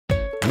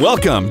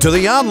Welcome to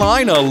the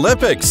Online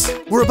Olympics.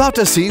 We're about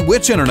to see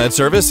which internet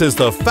service is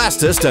the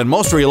fastest and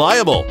most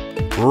reliable.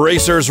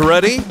 Racers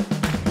ready?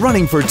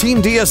 Running for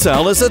Team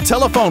DSL is a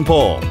telephone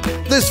pole.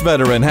 This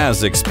veteran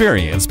has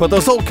experience, but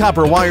those old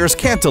copper wires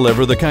can't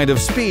deliver the kind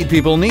of speed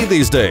people need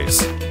these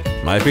days.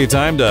 Might be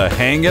time to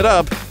hang it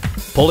up.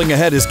 Pulling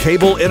ahead is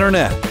cable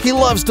internet. He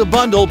loves to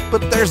bundle,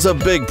 but there's a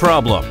big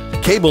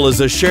problem. Cable is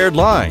a shared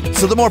line,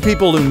 so the more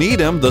people who need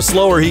him, the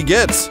slower he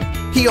gets.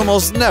 He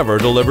almost never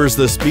delivers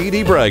the speed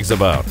he brags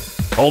about.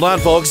 Hold on,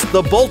 folks,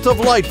 the bolt of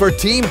light for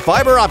Team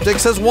Fiber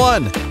Optics has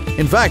won.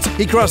 In fact,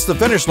 he crossed the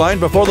finish line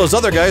before those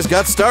other guys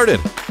got started.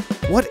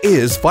 What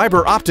is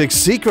fiber optics'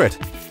 secret?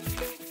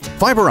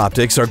 Fiber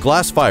optics are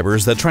glass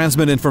fibers that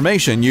transmit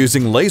information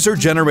using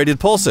laser-generated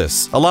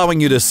pulses, allowing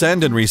you to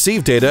send and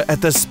receive data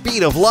at the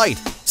speed of light.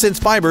 Since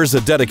fiber is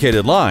a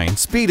dedicated line,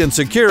 speed and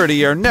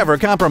security are never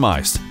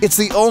compromised. It's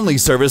the only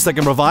service that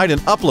can provide an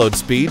upload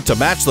speed to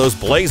match those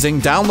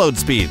blazing download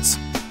speeds.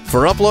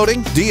 For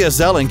uploading,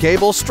 DSL and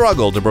cable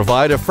struggle to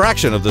provide a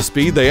fraction of the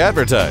speed they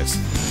advertise.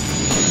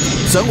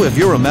 So if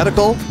you're a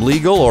medical,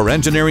 legal, or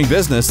engineering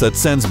business that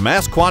sends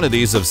mass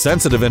quantities of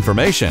sensitive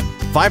information,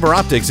 fiber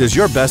optics is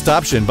your best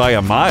option by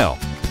a mile.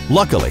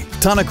 Luckily,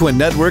 Tonaquint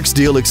networks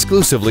deal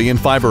exclusively in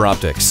fiber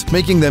optics,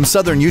 making them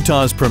Southern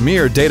Utah's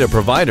premier data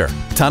provider.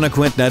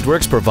 Tonaquint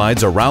Networks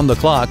provides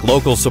around-the-clock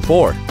local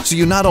support, so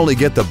you not only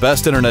get the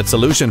best internet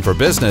solution for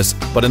business,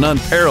 but an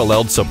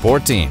unparalleled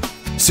support team.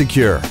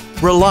 Secure,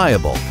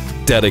 reliable,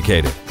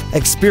 dedicated.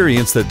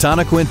 Experience the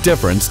Tonaquint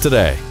difference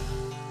today.